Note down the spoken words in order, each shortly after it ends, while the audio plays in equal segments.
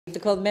To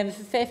call the member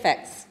for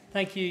Fairfax.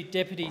 Thank you,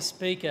 Deputy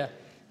Speaker.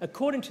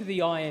 According to the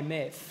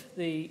IMF,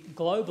 the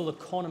global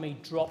economy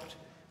dropped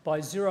by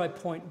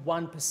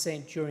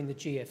 0.1% during the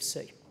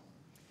GFC.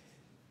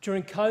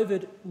 During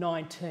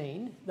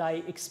COVID-19,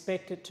 they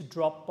expect it to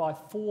drop by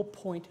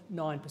 4.9%.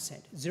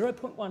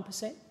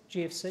 0.1%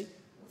 GFC,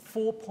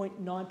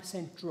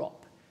 4.9%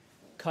 drop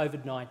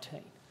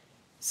COVID-19,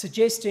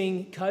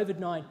 suggesting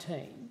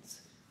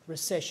COVID-19's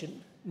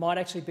recession might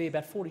actually be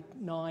about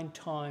 49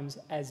 times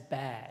as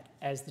bad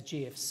as the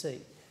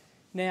GFC.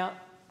 Now,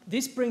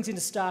 this brings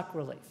into stark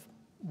relief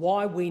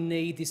why we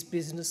need this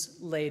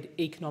business-led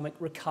economic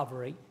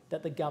recovery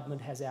that the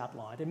government has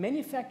outlined. And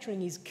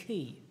manufacturing is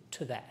key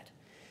to that,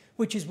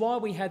 which is why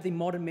we have the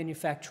modern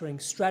manufacturing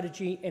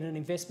strategy and an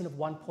investment of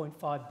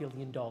 $1.5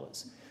 billion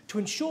to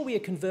ensure we are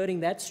converting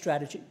that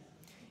strategy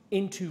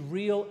into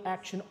real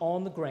action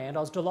on the ground. I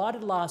was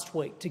delighted last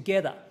week,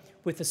 together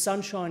with the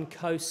Sunshine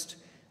Coast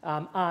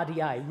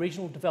RDA,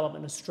 Regional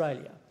Development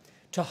Australia,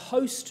 to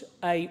host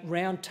a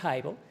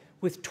roundtable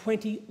with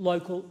 20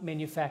 local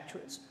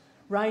manufacturers,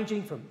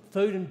 ranging from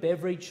food and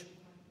beverage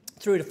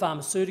through to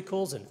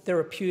pharmaceuticals and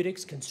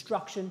therapeutics,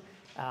 construction,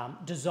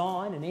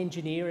 design and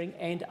engineering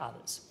and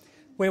others,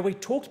 where we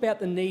talked about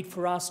the need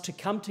for us to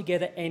come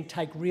together and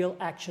take real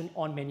action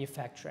on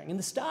manufacturing. And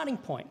the starting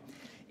point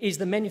is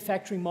the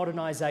Manufacturing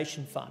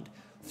Modernisation Fund.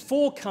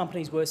 4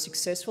 companies were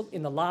successful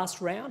in the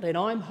last round, and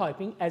I'm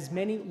hoping as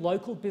many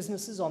local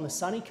businesses on the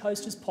sunny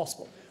coast as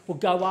possible will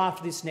go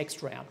after this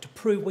next round to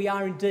prove we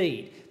are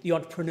indeed the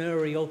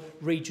entrepreneurial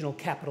regional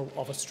capital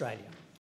of Australia.